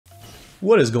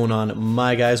What is going on,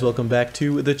 my guys? Welcome back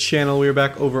to the channel. We're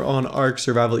back over on ARK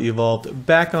Survival Evolved,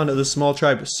 back onto the small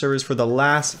tribe servers for the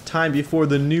last time before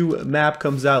the new map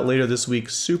comes out later this week.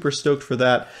 Super stoked for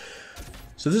that.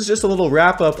 So this is just a little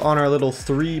wrap up on our little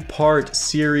 3-part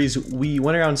series. We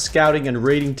went around scouting and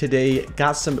raiding today,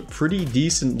 got some pretty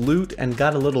decent loot and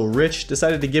got a little rich.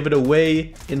 Decided to give it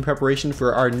away in preparation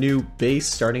for our new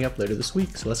base starting up later this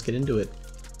week. So let's get into it.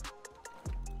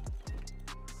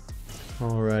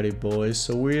 Alrighty boys,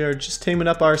 so we are just taming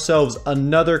up ourselves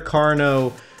another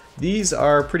Carno. These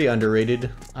are pretty underrated.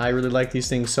 I really like these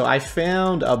things. So I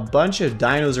found a bunch of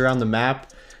dinos around the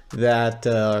map that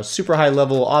are super high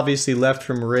level, obviously left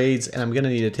from raids, and I'm gonna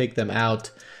need to take them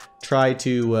out. Try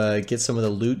to get some of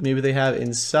the loot maybe they have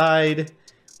inside.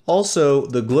 Also,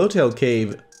 the Glowtail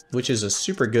Cave, which is a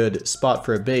super good spot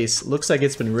for a base, looks like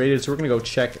it's been raided, so we're gonna go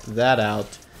check that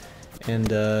out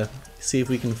and see if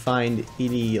we can find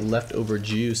any leftover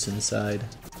juice inside.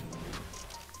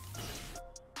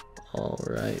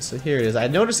 Alright, so here it is. I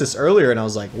noticed this earlier and I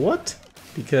was like, what?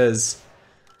 Because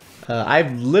I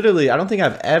don't think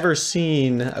I've ever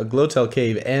seen a Glowtail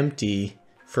Cave empty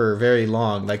for very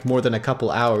long, like more than a couple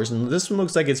hours. And this one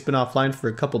looks like it's been offline for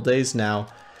a couple days now,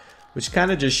 which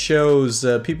kind of just shows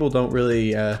people don't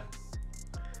really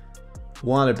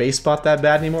want a base spot that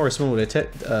bad anymore, or someone would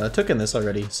have taken this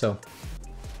already. So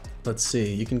let's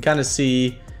see, you can kind of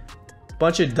see a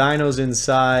bunch of dinos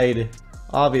inside.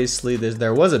 Obviously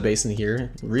there was a base in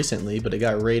here recently, but it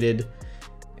got raided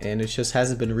and it just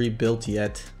hasn't been rebuilt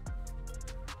yet.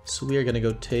 So we are gonna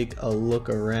go take a look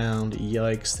around.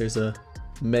 Yikes, there's a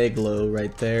Megalo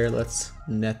right there. Let's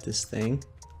net this thing.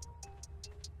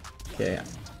 Okay,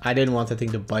 I didn't want that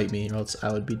thing to bite me or else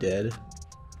I would be dead.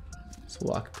 Let's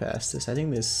walk past this. I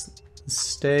think this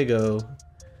Stego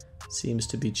seems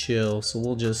to be chill, so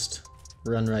we'll just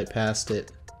run right past it.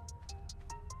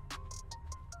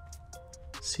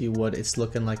 See what it's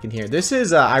looking like in here. This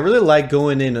is, I really like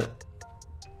going in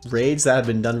raids that have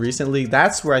been done recently.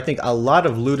 That's where I think a lot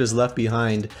of loot is left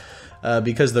behind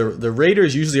because the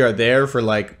raiders usually are there for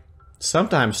like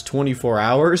sometimes 24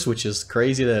 hours, which is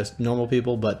crazy to normal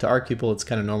people, but to ARK people it's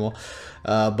kind of normal.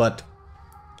 But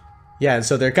yeah, and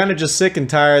so they're kind of just sick and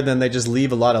tired, then they just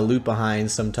leave a lot of loot behind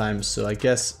sometimes. So I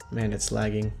guess, man, it's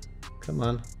lagging. Come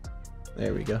on.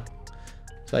 There we go.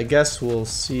 So I guess we'll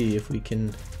see if we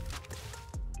can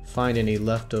find any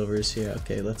leftovers here.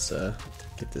 Okay, let's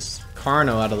get this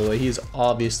Carno out of the way. He's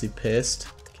obviously pissed.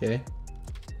 Okay.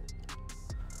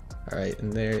 Alright,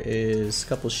 and there is a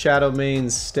couple Shadow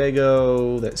Mains,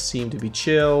 Stego that seem to be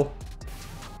chill.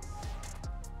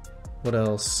 What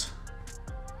else?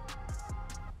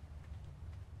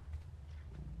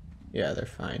 Yeah, they're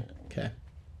fine. Okay.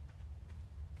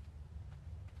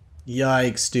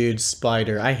 Yikes, dude.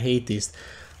 Spider. I hate these.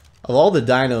 Of all the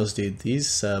dinos, dude, these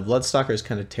Bloodstalkers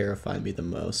kind of terrify me the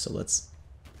most. So let's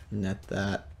net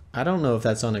that. I don't know if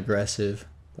that's unaggressive,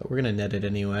 but we're going to net it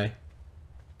anyway.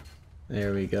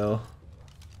 There we go.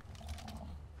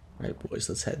 Alright, boys,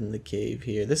 let's head in the cave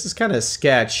here. This is kind of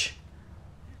sketch.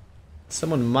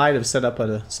 Someone might have set up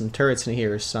some turrets in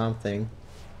here or something.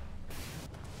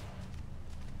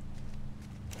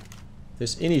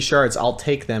 If there's any shards, I'll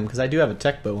take them because I do have a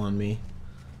tech bow on me.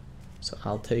 So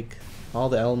I'll take all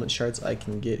the element shards I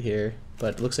can get here,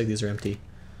 but it looks like these are empty.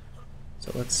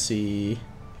 So let's see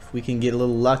if we can get a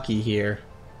little lucky here.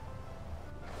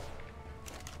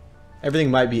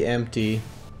 Everything might be empty.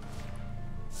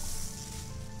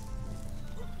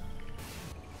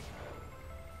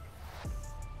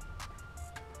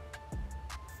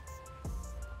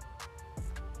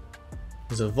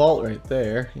 There's a vault right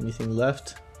there. Anything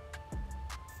left?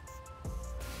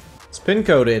 It's pin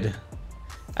coded.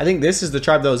 I think this is the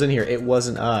tribe that was in here. It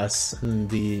wasn't us. And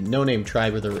the no-name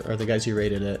tribe are the guys who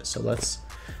raided it. So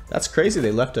that's crazy.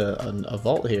 They left a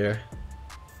vault here.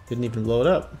 Didn't even blow it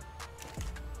up.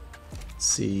 Let's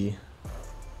see.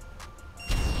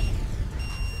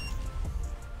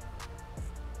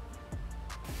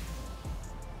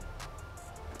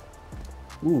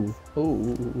 Ooh.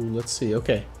 Let's see.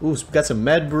 Okay. Ooh, so we got some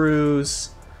med brews.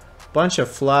 Bunch of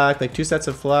flak, like 2 sets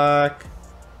of flak.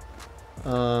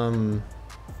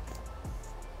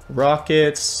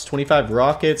 Rockets, 25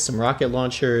 rockets, some rocket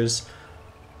launchers.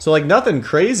 So like nothing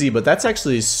crazy, but that's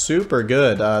actually super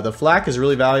good. The flak is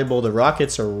really valuable. The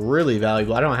rockets are really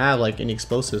valuable. I don't have like any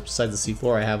explosives besides the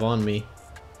C4 I have on me.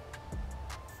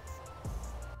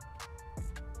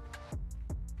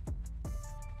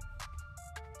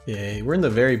 Okay, we're in the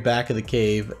very back of the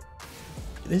cave.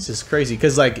 This is crazy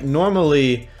because like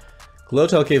normally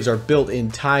Glowtail caves are built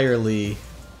entirely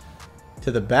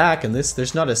to the back, and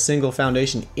there's not a single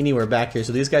foundation anywhere back here.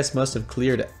 So these guys must have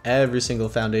cleared every single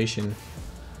foundation,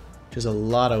 which is a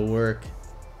lot of work.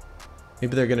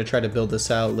 Maybe they're gonna try to build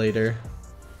this out later.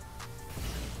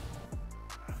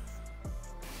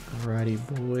 Alrighty,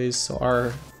 boys. So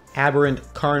our aberrant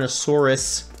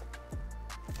Carnosaurus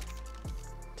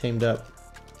tamed up.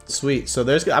 Sweet. So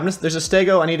there's a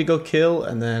stego I need to go kill,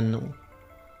 and then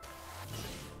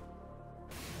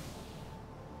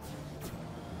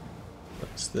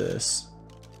what's this?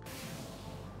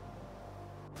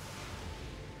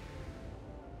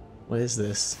 What is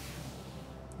this?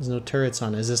 There's no turrets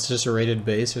on it. Is this just a rated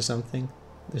base or something?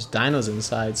 There's dinos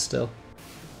inside still.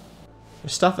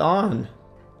 There's stuff on.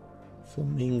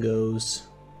 Flamingos.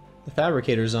 The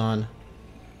fabricator's on.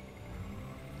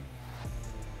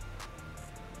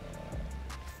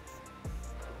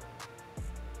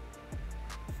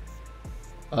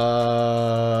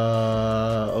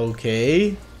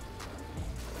 Okay.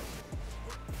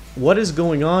 What is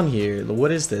going on here?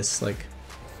 What is this? Like,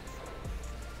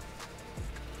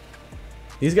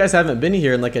 these guys haven't been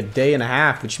here in like a day and a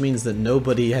half, which means that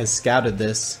nobody has scouted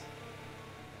this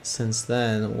since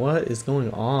then. What is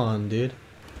going on, dude?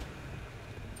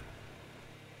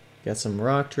 Got some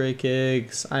rock drake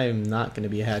eggs. I am not going to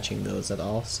be hatching those at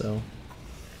all, so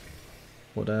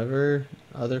whatever.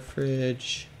 Other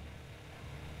fridge.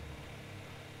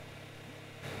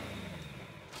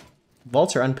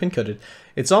 Vaults are unpin coded.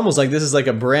 It's almost like this is like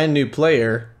a brand new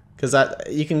player, because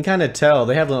you can kind of tell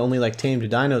they have only like tamed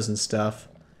dinos and stuff,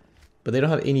 but they don't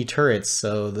have any turrets,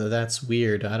 so that's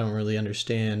weird. I don't really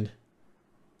understand.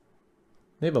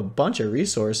 They have a bunch of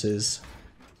resources.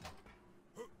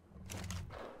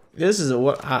 This is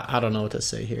what I don't know what to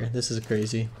say here. This is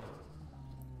crazy.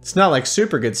 It's not like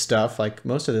super good stuff. Like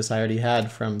most of this I already had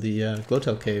from the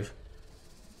Glowtail cave,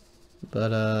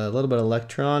 but a little bit of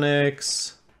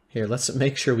electronics. Here, let's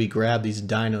make sure we grab these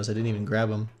dinos. I didn't even grab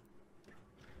them.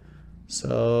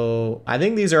 So I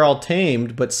think these are all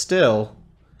tamed, but still.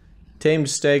 Tamed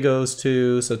stegos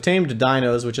too. So tamed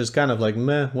dinos, which is kind of like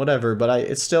meh, whatever, but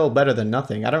it's still better than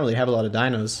nothing. I don't really have a lot of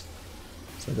dinos.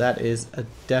 So that is a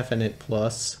definite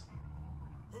plus.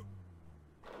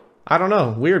 I don't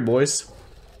know. Weird, boys.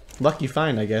 Lucky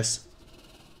find, I guess.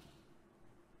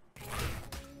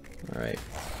 Alright.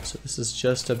 So this is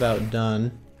just about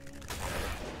done.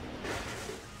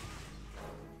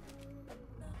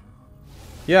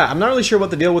 Yeah, I'm not really sure what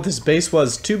the deal with this base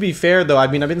was. To be fair, though, I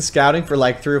mean, I've been scouting for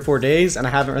like 3 or 4 days, and I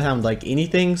haven't found like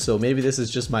anything, so maybe this is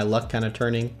just my luck kind of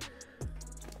turning.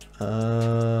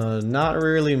 Not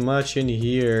really much in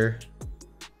here.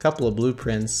 Couple of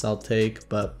blueprints I'll take,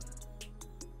 but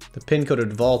the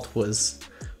pin-coded vault was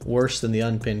worse than the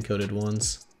unpin-coded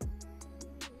ones.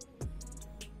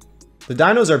 The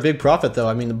dinos are big profit, though.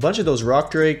 I mean, a bunch of those rock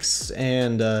drakes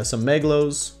and some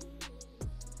meglos.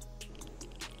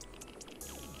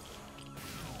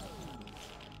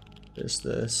 There's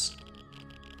this.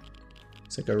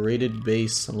 It's like a rated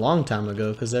base a long time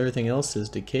ago because everything else is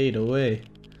decayed away.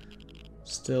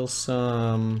 Still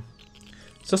some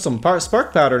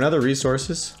spark powder and other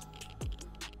resources.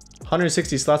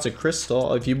 160 slots of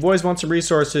crystal. If you boys want some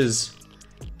resources,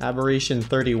 Aberration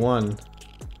 31.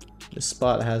 This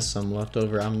spot has some left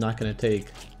over I'm not going to take.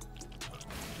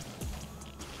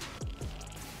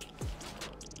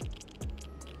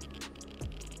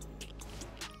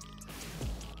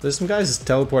 There's some guys'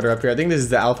 teleporter up here. I think this is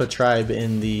the Alpha tribe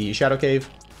in the Shadow Cave.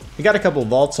 We got a couple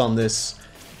vaults on this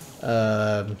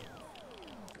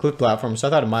cliff platform, so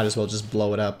I thought I might as well just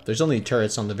blow it up. There's only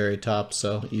turrets on the very top,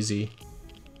 so easy.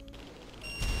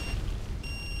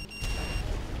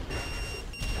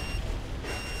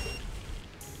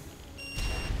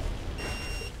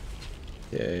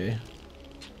 Okay.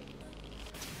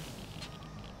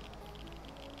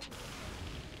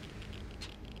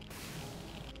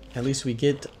 At least we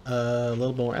get a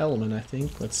little more element, I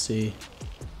think. Let's see.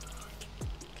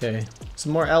 Okay,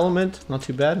 some more element. Not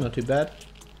too bad, not too bad.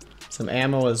 Some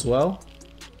ammo as well.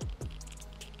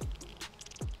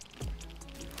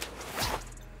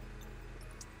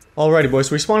 Alrighty,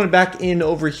 boys. We spawned back in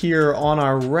over here on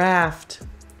our raft.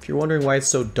 If you're wondering why it's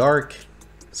so dark,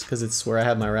 it's because it's where I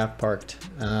have my raft parked.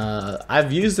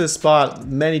 I've used this spot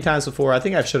many times before. I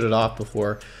think I've shut it off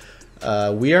before.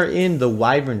 We are in the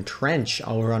Wyvern Trench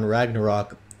over on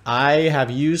Ragnarok. I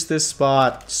have used this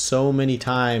spot so many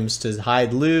times to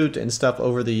hide loot and stuff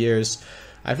over the years.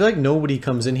 I feel like nobody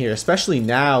comes in here, especially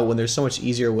now when there's so much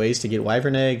easier ways to get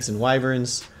wyvern eggs and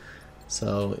wyverns.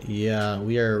 So yeah,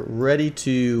 we are ready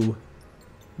to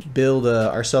build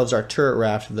ourselves our turret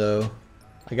raft though.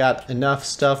 I got enough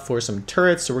stuff for some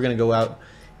turrets, so we're going to go out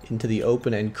into the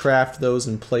open and craft those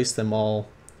and place them all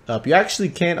up. You actually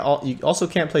can't. You also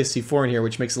can't place C4 in here,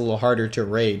 which makes it a little harder to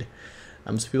raid.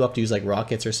 So people have to use like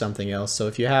rockets or something else. So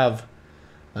if you have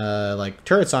like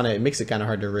turrets on it, it makes it kind of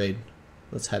hard to raid.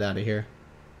 Let's head out of here.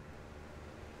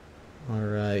 All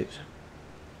right.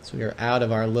 So we are out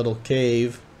of our little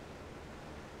cave.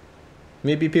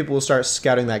 Maybe people will start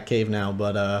scouting that cave now,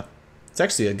 but it's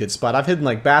actually a good spot. I've hidden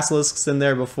like basilisks in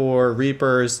there before,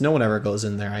 reapers. No one ever goes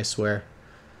in there, I swear.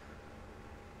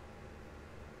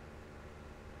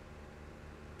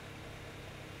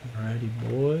 Alrighty,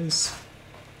 boys.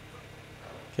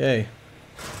 Okay.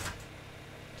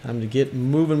 Time to get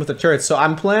moving with the turrets. So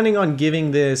I'm planning on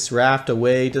giving this raft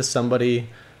away to somebody.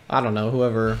 I don't know,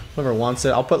 whoever wants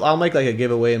it. I'll make like a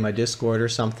giveaway in my Discord or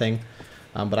something.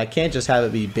 But I can't just have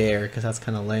it be bare because that's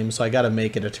kind of lame. So I got to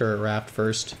make it a turret raft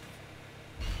first.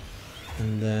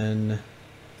 And then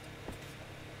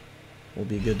we'll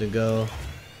be good to go.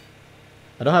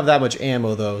 I don't have that much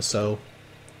ammo though, so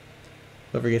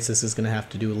whoever gets this is going to have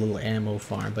to do a little ammo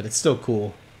farm. But it's still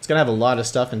cool. It's going to have a lot of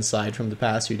stuff inside from the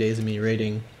past few days of me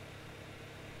raiding.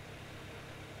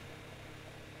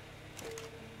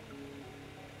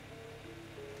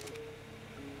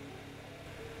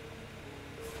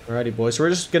 Alrighty, boys. So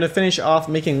we're just going to finish off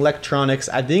making electronics.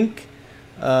 I think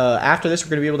after this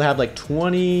we're going to be able to have like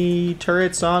 20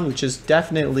 turrets on, which is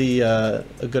definitely a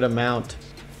good amount.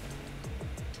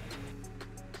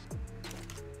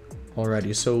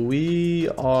 Alrighty, so we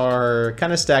are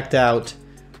kind of stacked out.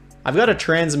 I've got a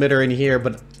transmitter in here,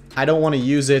 but I don't want to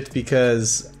use it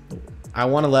because I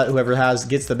want to let whoever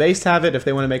gets the base have it if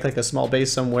they want to make like a small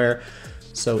base somewhere.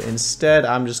 So instead,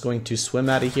 I'm just going to swim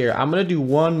out of here. I'm going to do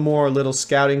one more little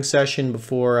scouting session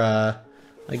before I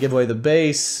give away the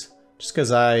base. Just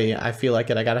because I feel like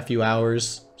it. I got a few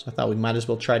hours. So I thought we might as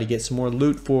well try to get some more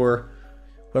loot for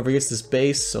whoever gets this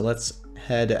base. So let's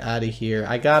head out of here.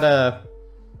 I got a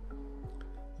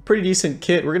pretty decent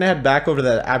kit. We're going to head back over to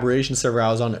that aberration server I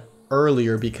was on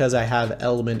earlier because I have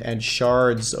element and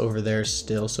shards over there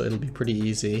still. So it'll be pretty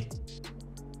easy.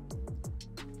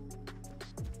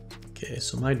 Okay,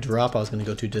 so my drop I was going to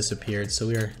go to disappeared, so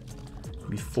we're going to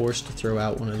be forced to throw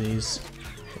out one of these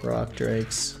rock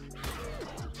drakes.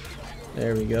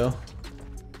 There we go.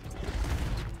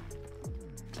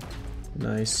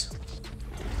 Nice.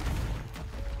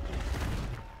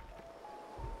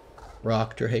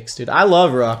 Rock drakes, dude. I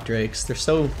love rock drakes. They're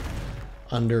so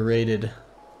underrated.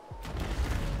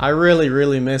 I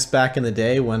really miss back in the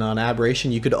day when on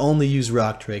aberration you could only use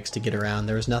rock drakes to get around.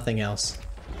 There was nothing else.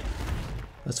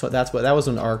 That was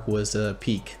when ARK was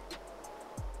peak.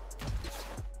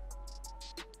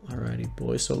 Alrighty,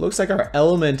 boys. So it looks like our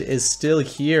element is still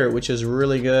here, which is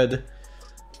really good.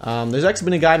 There's actually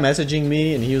been a guy messaging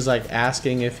me, and he was like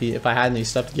asking if I had any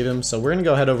stuff to give him. So we're gonna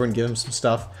go head over and give him some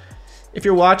stuff. If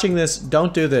you're watching this,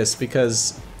 don't do this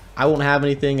because I won't have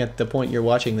anything at the point you're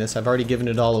watching this. I've already given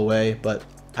it all away, but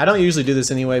I don't usually do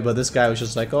this anyway. But this guy was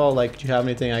just like, "Oh, like, do you have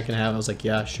anything I can have?" I was like,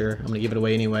 "Yeah, sure. I'm gonna give it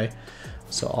away anyway."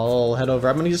 So I'll head over.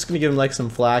 I'm just gonna give him like some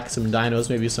flak, some dinos,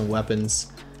 maybe some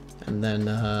weapons, and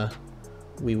then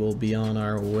we will be on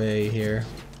our way here.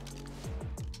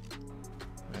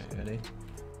 Alright, ready?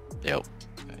 Yep.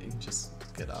 Okay, you can just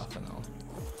get off and I'll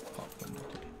pop them.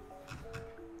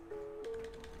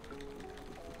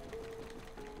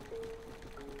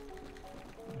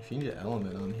 If you need an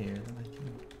element on here, then I can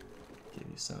give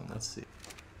you some. Let's see.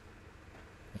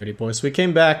 Alrighty, boys. So we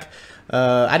came back.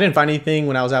 I didn't find anything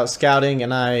when I was out scouting,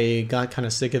 and I got kind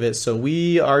of sick of it. So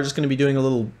we are just going to be doing a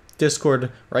little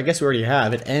Discord, or I guess we already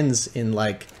have. It ends in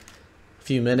like a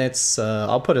few minutes.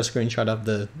 I'll put a screenshot of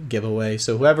the giveaway.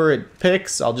 So whoever it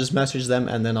picks, I'll just message them,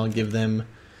 and then I'll give them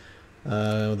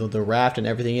the raft and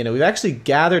everything in it. We've actually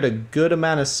gathered a good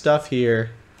amount of stuff here.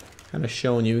 Kind of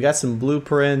showing you. We got some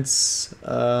blueprints.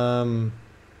 That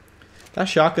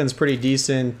shotgun's pretty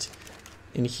decent.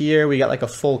 In here, we got like a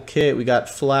full kit. We got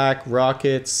flak,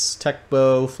 rockets, tech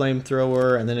bow,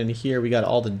 flamethrower, and then in here we got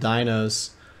all the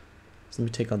dinos. So let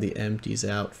me take all the empties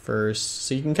out first.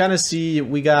 So you can kind of see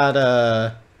we got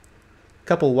a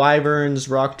couple wyverns,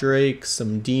 rock drakes,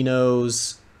 some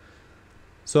dinos.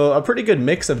 So a pretty good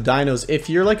mix of dinos. If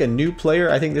you're like a new player,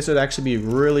 I think this would actually be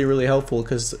really helpful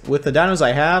because with the dinos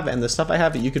I have and the stuff I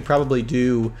have, you could probably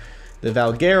do the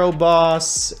Valguero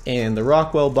boss and the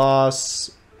Rockwell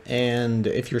boss. And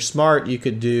if you're smart, you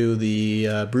could do the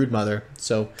Broodmother.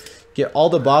 So get all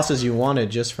the bosses you wanted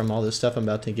just from all this stuff I'm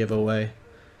about to give away.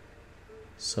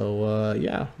 So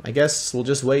yeah, I guess we'll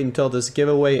just wait until this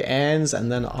giveaway ends,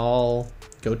 and then I'll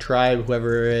go try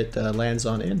whoever it lands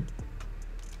on in.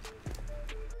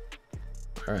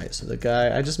 Alright, so the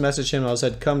guy, I just messaged him. I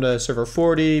said, come to server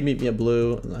 40, meet me at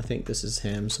blue. And I think this is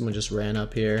him. Someone just ran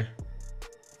up here.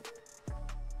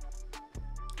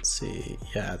 see.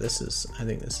 Yeah, this is, I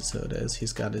think this is who it is.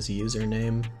 He's got his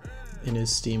username in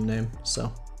his Steam name,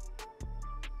 so.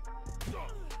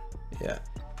 Yeah.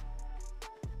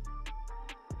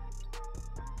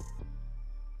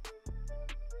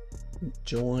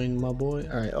 Join my boy.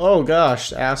 All right. Oh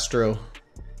gosh, Astro.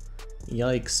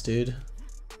 Yikes, dude.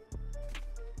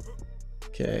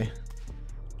 Okay.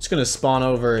 Just gonna spawn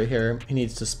over here. He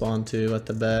needs to spawn too at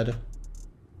the bed.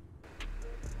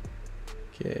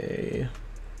 Okay.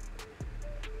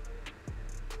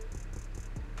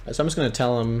 So I'm just gonna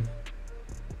tell him.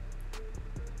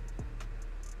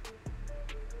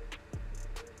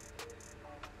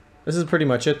 This is pretty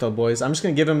much it though, boys. I'm just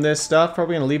gonna give him this stuff.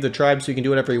 Probably gonna leave the tribe so he can do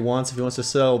whatever he wants. If he wants to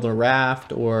sail the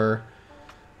raft or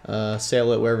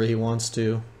sail it wherever he wants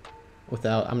to.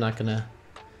 I'm not gonna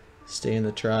stay in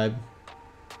the tribe.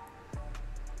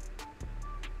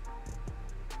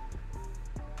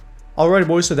 Alright,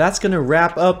 boys, so that's gonna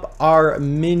wrap up our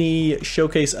mini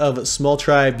showcase of small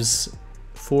tribes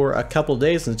for a couple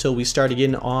days until we start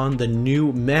again on the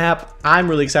new map. I'm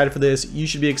really excited for this. You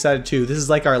should be excited too. This is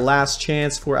like our last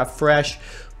chance for a fresh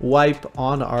wipe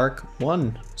on ARK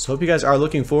 1. So hope you guys are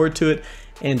looking forward to it.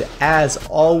 And as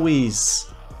always,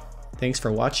 thanks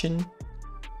for watching.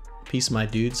 Peace, my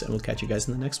dudes, and we'll catch you guys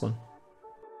in the next one.